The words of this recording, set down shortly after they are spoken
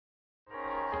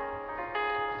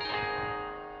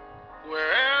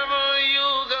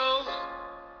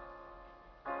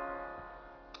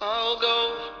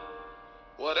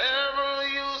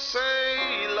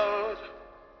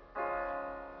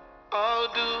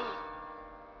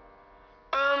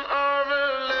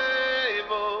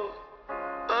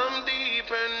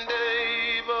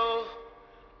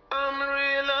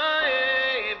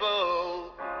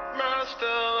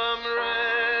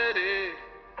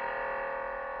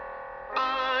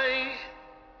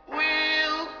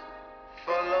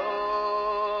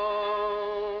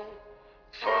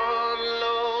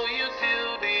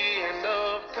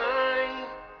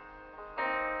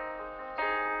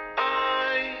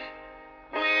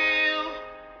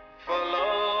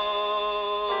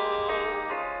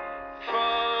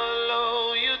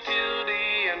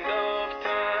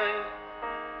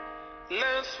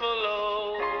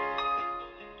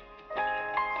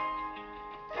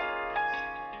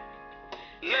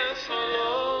Let's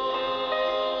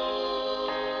follow.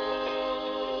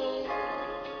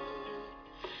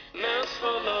 Let's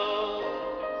follow.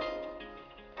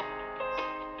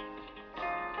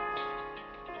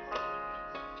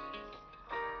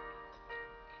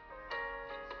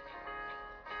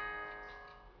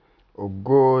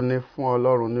 Ògo ni fún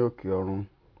Ọlọ́run ní òkè ọ̀run.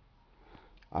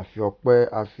 Àfi ọpẹ́,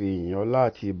 àfi ìyìn, ọlá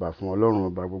àti ìbà fún Ọlọ́run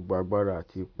ọba gbogbo agbára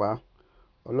àti ipá.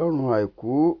 Ọlọ́run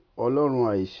àìkú, Ọlọ́run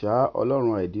àìsà,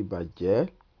 Ọlọ́run àìdíbàjẹ́.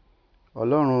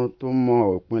 Ọlọ́run tó mọ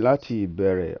òpin láti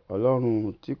ìbẹ̀rẹ̀.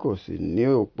 Ọlọ́run tí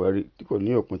kò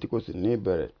ní òpin, tí kò sì ní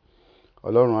ìbẹ̀rẹ̀.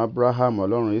 Ọlọ́run Abraham,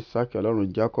 Ọlọ́run Isaac, Ọlọ́run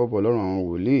Jacob, Ọlọ́run àwọn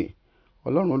wòlíì.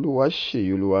 Ọlọ́run Olúwaṣèyí,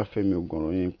 Olúwafẹ́mi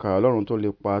Ògùnròyìnká. Ọlọ́run tó lè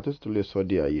pa, tó sì tún lè sọ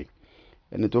di àyè.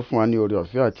 Ẹni tó fún wa ní oore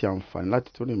ọ̀fẹ́ àti àǹfààní láti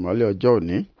tún rìn mọ́lẹ̀ ọjọ́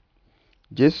òní.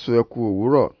 Jésù ẹ kú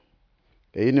òwúrọ̀.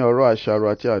 Èyí ni ọ̀rọ̀ àṣàrò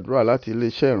àti àdúrà láti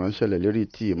iléeṣẹ́ ìránṣẹ́ lérí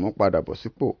ti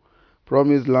ìmúpadàbọ̀sípò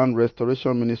Promised Land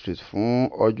Restoration Ministries fún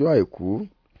ọjọ́ àìkú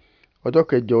ọjọ́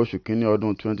kẹjọ oṣù kínní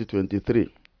ọdún 2023.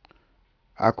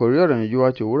 Àkòrí ọ̀rọ̀ ìyànjú wa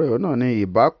ti òwúrọ̀ yìí náà ni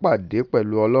ìbápàdé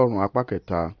pẹ̀lú Ọlọ́run apá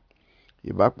kẹta.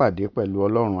 Ìbápàdé pẹ̀lú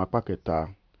Ọlọ́run apá kẹta.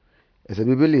 Ẹsẹ̀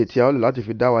bíbélì tí a ó lò láti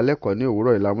fi dá wa lẹ́kọ̀ọ́ ní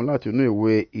òwúrọ̀ yìí la mú láti inú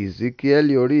ìwé Ezekiel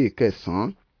orí ìkẹsàn-án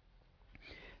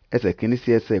ẹsẹ̀ kìíní sí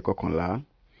ẹsẹ̀ ìkọkànlá.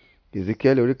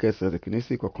 Ezekiel orí ìkẹsàn-án ẹsẹ̀ kìíní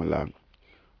sí ìkọkànlá.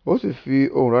 Ó sì fi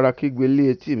ohùn rárá kígbe lé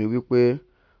etí mi wípé,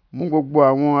 mú gbogbo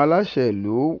àwọn aláṣẹ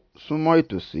ìlú súnmọ́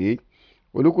ìtòsí,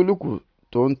 olúkúlùkù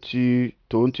tó ń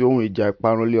ti ohun ìjà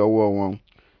ìparun lé ọwọ́ wọn.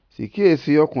 Sì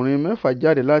kíyèsí, ọkùnrin mẹ́fà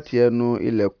jáde láti ẹnu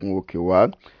ilẹ̀kùn òkè wá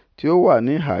tí ó wà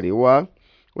ní àríwá,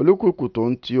 olúkúlùkù tó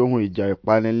ń ti ohun ìjà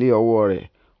ìpani lé ọwọ́ rẹ̀.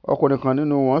 Ọkùnrin kan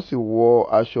nínú wọn sì wọ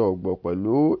aṣọ ọ̀gbọ̀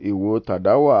pẹ̀lú ìwo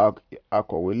tàdáwà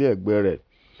akọ̀wé lé ẹ̀gbẹ́ rẹ̀.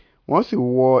 Wọ́n sì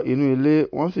wọ inú ilé,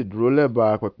 wọ́n sì dúró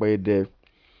lẹ́bàá pẹpẹ idẹ.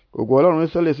 Ògo Ọlọ́run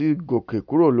Ísírẹ́lì sì gòkè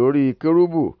kúrò lórí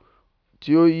kérúbù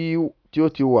tí ó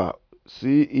ti wà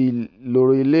sí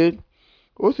ìloro ilé.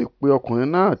 Ó sì pe ọkùnrin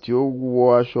náà tí ó wọ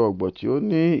aṣọ ọ̀gbọ̀ tí ó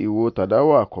ní ìwo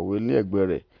tàdáwà akọ̀wé ní ẹ̀gbẹ́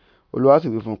rẹ̀. Olúwa sì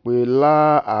wí fún un pé, lá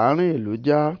àárín ìlú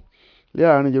já, lé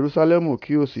àárín Jerúsálẹ́mù,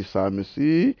 kí o sì sàmì sí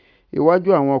iwájú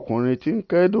àwọn ọkùnrin tí ń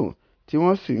kẹ́dùn, tí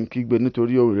wọ́n sì ń kígbe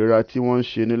nítorí ohun ìríra tí wọ́n ń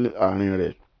ṣe ní àárín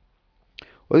rẹ̀.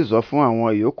 Ó sì sọ fún àwọn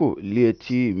ìyókù lé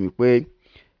etí mi pé,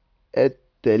 ẹ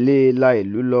tẹ̀lé la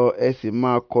ìlú lọ, ẹ sì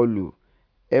máa kọlù.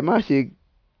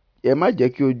 Ẹ má jẹ́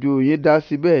kí ojú yín dá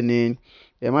sí, bẹ́ẹ̀ ni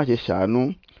ẹ má ṣe ṣàánú.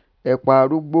 Ẹ pa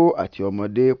arúgbó àti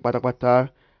ọmọdé pátápátá,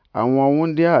 àwọn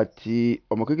wúńdíá àti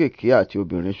ọmọ kéékèèké àti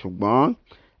obìnrin, ṣùgbọ́n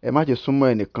ẹ má ṣe súnmọ́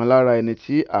ẹnìkan lára ẹni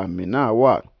tí àmì náà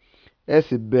wà. Ẹ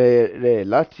sì bẹ̀rẹ̀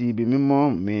láti ibi mímọ́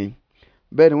mi.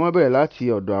 Bẹ́ẹ̀ ni wọ́n bẹ̀rẹ̀ láti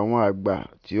ọ̀dọ̀ àwọn àgbà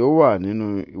tí ó wà nínú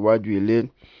iwájú ilé.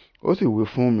 Ó sì wí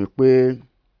fún mi pé,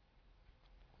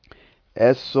 ẹ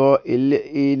sọ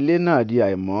ilé náà di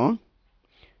àìmọ́,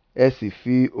 ẹ sì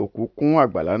fi òkú kún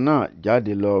àgbàlá náà.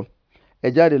 Jáde lọ. Ẹ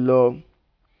jáde lọ.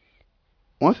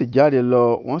 Wọ́n sì jáde lọ,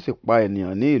 wọ́n sì pa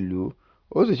ènìyàn ní ìlú.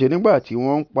 Ó sì ṣe nígbà tí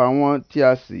wọ́n ń pa wọ́n tí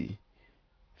a sì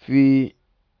fi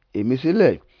èmi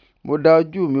sílẹ̀, mo dá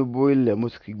ojú mi bo ilẹ̀, mo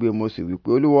sì kígbe, mo sì wí pé,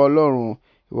 Olúwa Ọlọ́run,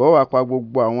 ìwọ wá pa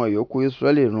gbogbo àwọn ìyókù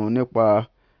Ísírẹ́lì run nípa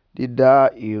dídá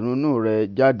ìrunú rẹ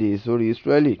jáde sórí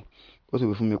Ísírẹ́lì. Ó sì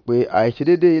wí fún mi pé,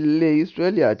 àìṣedéédé ilé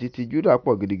Ísírẹ́lì àti ti Júdà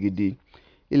pọ̀ gidigidi.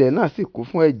 Ilẹ̀ náà sì kún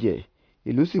fún ẹ̀jẹ̀,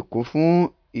 ìlú sì kún fún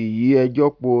ìyí ẹjọ́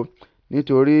po,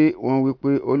 nítorí wọ́n wí pé,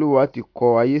 Olúwa ti kọ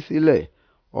ayé sílẹ̀,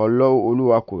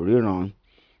 Olúwa kò ríran.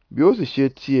 Bí ó sì ṣe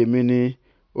ti èmi ni,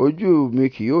 ojú mi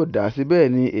kì yóò dá sí, bẹ́ẹ̀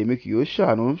ni èmi kì yóò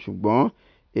ṣàánú, ṣùgbọ́n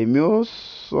èmi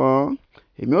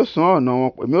ó san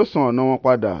ọ̀nà wọn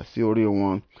padà sí orí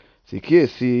wọn. Sì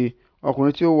kíyèsí,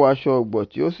 ọkùnrin tí ó wọ aṣọ ọ̀gbọ̀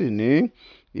tí ó sì ní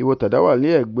ìwo tàdáwà ní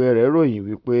ẹ̀gbẹ́ rẹ̀ ròyìn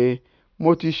wípé, mo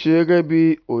ti ṣe gẹ́gẹ́ bí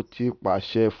o ti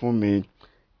pàṣẹ fún mi.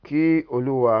 Kí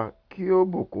Olúwa kí ó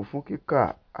bùkún fún kíkà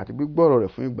àti gbígbọ́ ọ̀rọ̀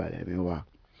rẹ̀ fún ìgbàlà ẹ̀mí wa.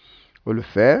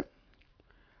 Olùfẹ́,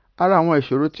 ara àwọn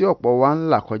ìṣòro tí ọ̀pọ̀ wa ń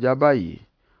là kọjá báyìí,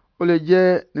 ó lè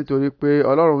jẹ́ nítorí pé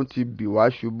Ọlọ́run ti bì wá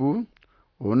ṣubú.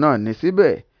 Òun náà ní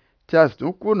síbẹ̀ tí a sì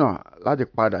tún kùnà láti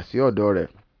padà sí ọ̀dọ̀ rẹ̀.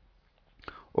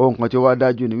 Ohun kan tí ó wá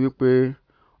dájú ni wípé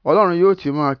Ọlọ́run yóò ti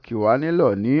máa kì wá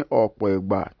nílọ̀ ní ọ̀pọ̀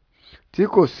ìgbà tí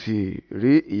kò sì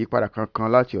rí ìyípadà kankan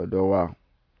láti ọ̀dọ̀ wa.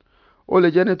 Ó lè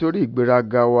jẹ́ nítorí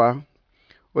ìgbéraga wa.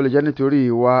 Ó lè jẹ́ nítorí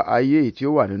ìwà ayé tí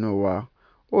ó wà nínú wa.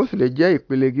 Ó sì lè jẹ́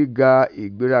ìpele gíga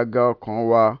ìgbéraga ọkàn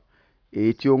wa,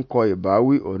 èyí tí ó ń kọ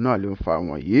ìbáwí. Òun náà ló ń fa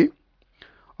wọ̀nyí.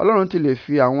 Ọlọ́run ti lè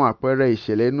fi àwọn àpẹẹrẹ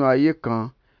ìṣẹ̀lẹ̀ inú ayé kan,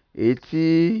 èyí tí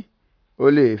ó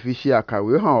lè fi ṣe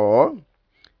àkàwé hàn ọ́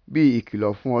bí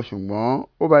ìkìlọ̀ fún ọ, ṣùgbọ́n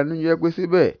ó bá nínú jẹ́ pé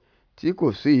síbẹ̀ tí kò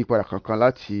sí ìyípadà kankan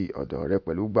láti ọ̀dọ̀ rẹ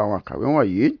pẹ̀lú gbogbo àwọn àkàwé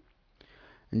wọ̀nyí.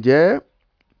 Ǹjẹ́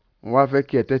mo wá fẹ́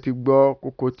kí ẹ tẹ́tí gbọ́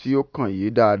kókó tí ó kàn yìí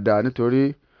dáadáa, nítorí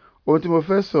Ohun tí mo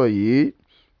fẹ́ sọ yìí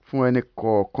fún ẹnì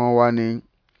kọ̀ọ̀kan wa ni,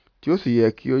 tí ó sì yẹ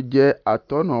kí ó jẹ́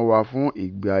atọ́nà wa fún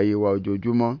ìgbé ayé wa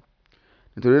ojoojúmọ́.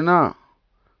 Nítorí náà,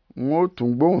 n ó tún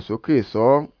gbóhùn sókè sọ,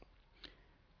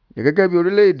 gẹ́gẹ́ bí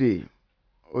orílẹ̀-èdè,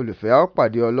 olùfẹ́, a ó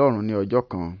pàdé Ọlọ́run ní ọjọ́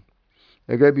kan.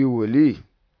 Gẹ́gẹ́ bí wòlíì,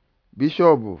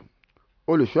 bíṣọ̀bù,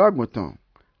 olùṣọ́ àgùntàn,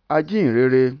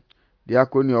 ajíhìnrere,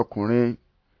 díákónì ọkùnrin,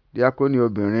 díákónì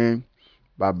obìnrin,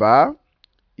 bàbá,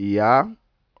 ìyá,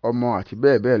 ọmọ àti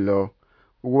bẹ́ẹ̀ bẹ́ẹ̀ lọ.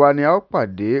 Gbogbo wa ni a ó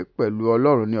pàdé pẹ̀lú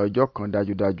Ọlọ́run ní ọjọ́ kan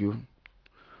dájúdájú.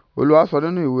 Olúwa sọ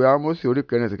nínú ìwé Ámósì orí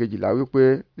 4 ẹsẹ̀ 12 wípé,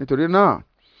 nítorí náà,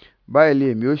 báyìí ni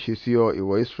èmi ó ṣe sí ọ,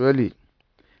 ìwọ Ísírẹ́lì,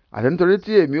 àti nítorí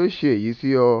tí èmi ó ṣe èyí sí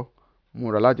ọ,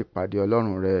 múra láti pàdé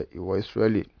Ọlọ́run rẹ, ìwọ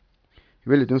Ísírẹ́lì.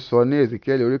 Bíbélì tún sọ ní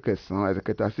Èsíkíẹ́lì orí 9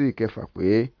 ẹsẹ̀ 3 sí 6 pé,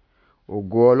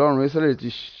 ògo Ọlọ́run Ísírẹ́lì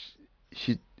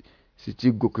sì ti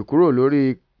gòkè kúrò lórí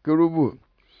kérúbù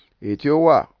èyí tí ó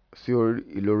wà sí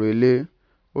ìloro ilé.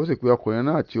 Ó sì pé ọkùnrin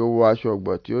náà tí ó wọ aṣọ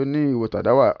ọ̀gbọ̀ tí ó ní ìwo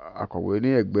tàdáwà akọ̀wé ní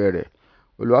ẹ̀gbẹ́ rẹ̀.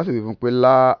 Olúwa sì wí fún un pé,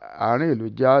 la àárín ìlú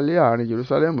já lé àárín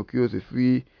Jerúsálẹ́mù kí o sì fi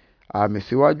àmì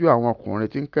síwájú àwọn ọkùnrin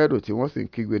tí ń kẹ́dùn tí wọ́n sì ń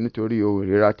kígbe nítorí ohun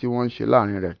ìríra tí wọ́n ń ṣe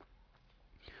láàrin rẹ̀.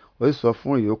 Ó sì sọ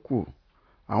fún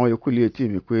àwọn ìyókù lé etí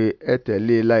mi pé, ẹ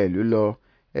tẹ̀lé la ìlú lọ,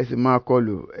 ẹ sì máa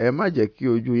kọlù, ẹ má jẹ́ kí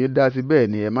ojú yín dá sí, bẹ́ẹ̀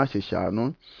ni ẹ má ṣe ṣàánú.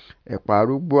 Ẹ pa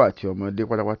arúgbó àti ọmọdé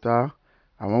pátápátá,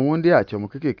 àwọn wúńdíá àti ọmọ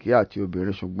kéékèèké àti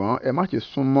obìnrin, ṣùgbọ́n ẹ má ṣe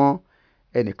súnmọ́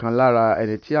ẹnìkan lára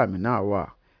ẹni tí àmì náà wà.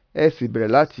 Ẹ sì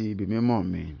bẹ̀rẹ̀ láti ibi mímọ́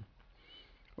mi.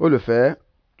 Olùfẹ́,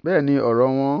 bẹ́ẹ̀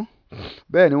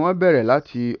ni wọ́n bẹ̀rẹ̀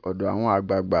láti ọ̀dọ̀ àwọn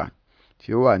àgbààgbà tí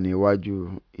ó wà ní iwájú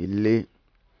ilé.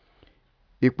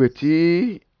 Ìpè tí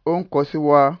ó ń kọ sí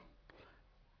wa,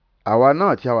 àwa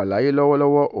náà tí a wà láyé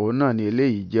lọ́wọ́lọ́wọ́, òun náà ni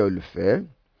eléyìí jẹ́, olùfẹ́.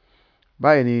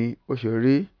 Báyìí ni ó ṣe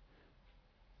rí,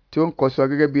 tí ó ń kọ sí wa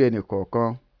gẹ́gẹ́ bí ẹnì kọ̀ọ̀kan,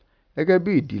 gẹ́gẹ́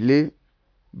bí ìdílé,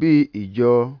 bí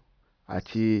ìjọ,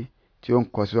 àti tí ó ń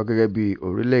kọ sí wa gẹ́gẹ́ bí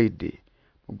orílẹ̀-èdè.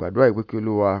 Mo gbàdúrà pé kí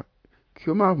Olúwa kí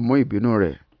ó má mú ìbínú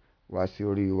rẹ̀ wá sí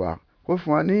orí wa, kó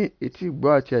fún wa ní etí ìgbọ́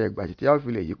àti àyè gbà tí a ó fi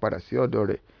lè yí padà sí ọ̀dọ̀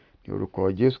rẹ̀, ní orúkọ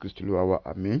Jésù Kristi Olúwa wa.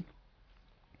 Àmín.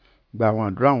 Gba àwọn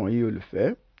àdúrà wọ̀nyí,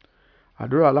 olùfẹ́.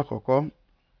 Àdúrà alákọ̀ọ́kọ́.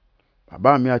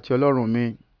 Bàbá mi àti Ọlọ́run mi,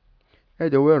 ẹ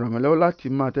jọ̀wọ́ ẹ ràn mí lọ́wọ́ láti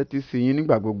máa tẹ́tí sí yín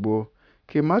nígbà gbogbo,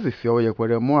 kí n má sì fi ọwọ́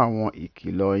yẹpẹrẹ mú àwọn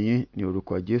ìkìlọ̀ yín, ní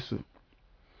orúkọ Jésù.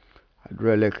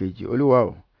 Àdúrà ẹlẹ́ẹ̀kejì. Olúwa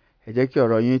o, ẹ jẹ́ kí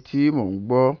ọ̀rọ̀ yín tí mò ń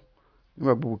gbọ́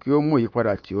nígbà gbogbo kí ó mú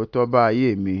ìyípadà tí ó tọ́ bá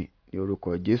ayé mi, ní orúkọ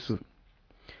Jésù.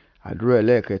 Àdúrà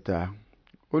ẹlẹ́ẹ̀kẹta.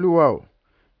 Olúwa o,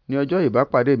 ní ọjọ́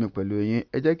ìbápàdé mi pẹ̀lú yín,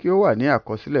 ẹ jẹ́ kí ó wà ní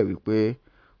àkọsílẹ̀ wípé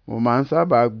mo máa ń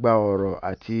sábà gba ọ̀rọ̀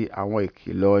àti àwọn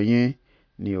ìkìlọ̀ yín,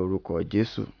 ní orúkọ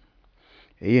Jésù.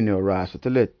 Èyí ni ọ̀rọ̀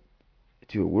àsọtẹ́lẹ̀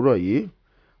ti òwúrọ̀ yìí.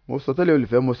 Mo sọ tẹ́lẹ̀,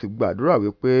 olùfẹ́, mo sì gbàdúrà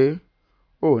wípé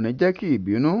o ò ní jẹ́ kí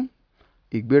ìbínú,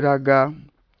 ìgbéraga,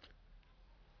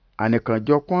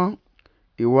 ànìkànjọpọ́n,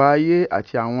 ìwà ayé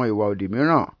àti àwọn ìwà òdì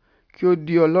mìíràn kí ó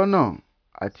dí ọ lọ́nà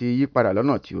àti yípadà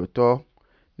lọ́nà tí ó tọ́,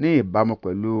 ní ìbámu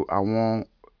pẹ̀lú àwọn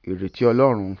ìrètí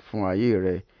Ọlọ́run fún ayé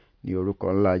rẹ, ní orúkọ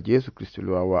ńlá Jésù Kristi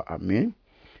Olúwa wa. Àmín.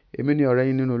 Èmi ni ọ̀rẹ́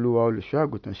yín nínú Olúwa, olùṣọ́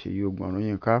àgùntàn Ṣèyí Ogun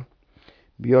Ọ̀rúnyìnká.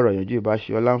 Bí ọ̀rọ̀ ìyànjú ìbá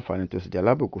ṣe ọ́ láǹfààní tó sì jẹ́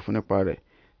alábùkún fún nípa rẹ̀,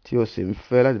 tí o sì ń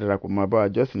fẹ́ láti darapọ̀ mọ́ bá wa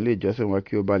jọ́sìn ilé ìjọsìn wa,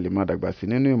 kí o bá lè máa dàgbà sí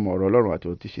nínú ìmọ̀ ọ̀rọ̀ Ọlọ́run àti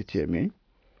ohun tí ṣe ti ẹ̀mí.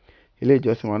 Ilé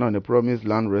ìjọsìn wa náà ni Promise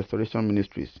Land Restoration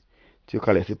Ministries, tí ó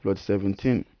kalẹ̀ sí plot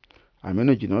 17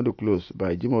 Aminu Jinadu Close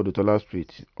by Jimoh Odutola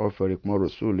Street, off Eric Moro,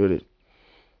 Surulere.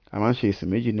 A máa ń ṣe ìsìn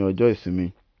méjì ní ọjọ́ ìsinmi.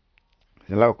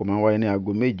 Ìsìn alákọ̀ọ́kọ́ máa ń wáyé ní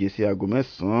aago 7 sí aago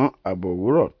 9 àbọ̀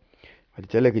òwúrọ̀, àti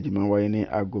tẹ́lẹ̀ kejì máa ń wáyé ní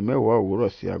aago 10 òwúrọ̀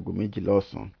sí aago 12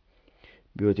 ọ̀sán.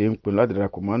 Bí o ti ń pinnu láti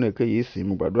darapọ̀ mọ́ èyíkéyìí ìsìn,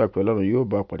 mo gbàdúrà pé Ọlọ́run yóò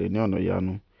bá ọ pàdé ní ọ̀nà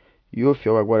ìyanu, yóò fi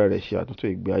ọwọ́ agbára rẹ̀ ṣe àtúntò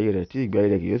ìgbé ayé rẹ̀, tí ìgbé ayé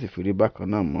rẹ̀ kì yóò sì fi rí bákan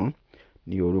náà mọ́,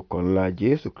 ní orúkọ ńlá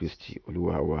Jésù Kristi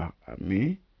Olúwa wa.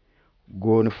 Àmín.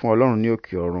 Ògo ni fún Ọlọ́run ní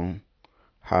òkè ọ̀run.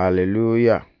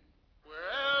 Hallelujah.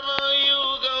 Wherever you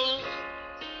go,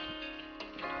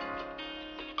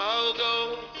 I'll go.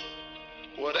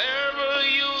 Whatever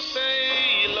you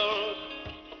say, Lord,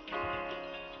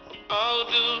 I'll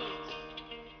do.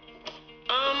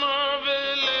 I'm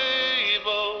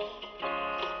available.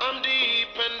 I'm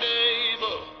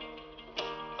dependable.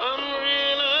 I'm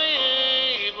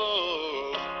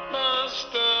reliable.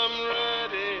 Master, I'm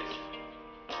ready.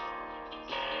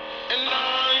 And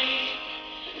I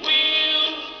will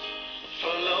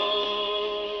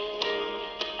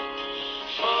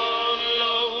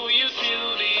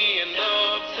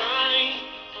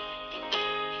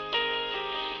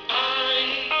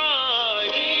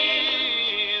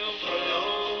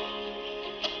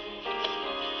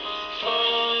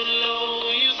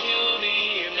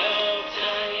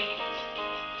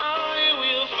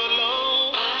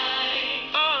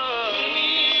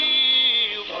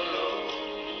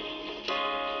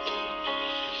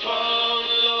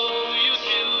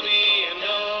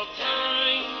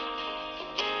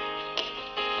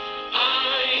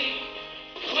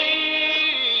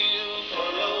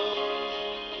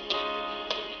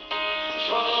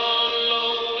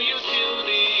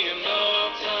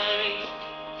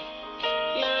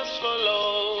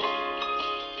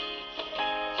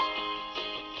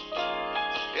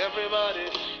Everybody,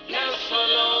 let's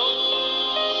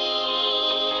follow.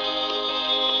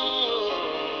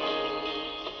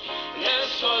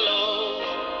 Let's follow.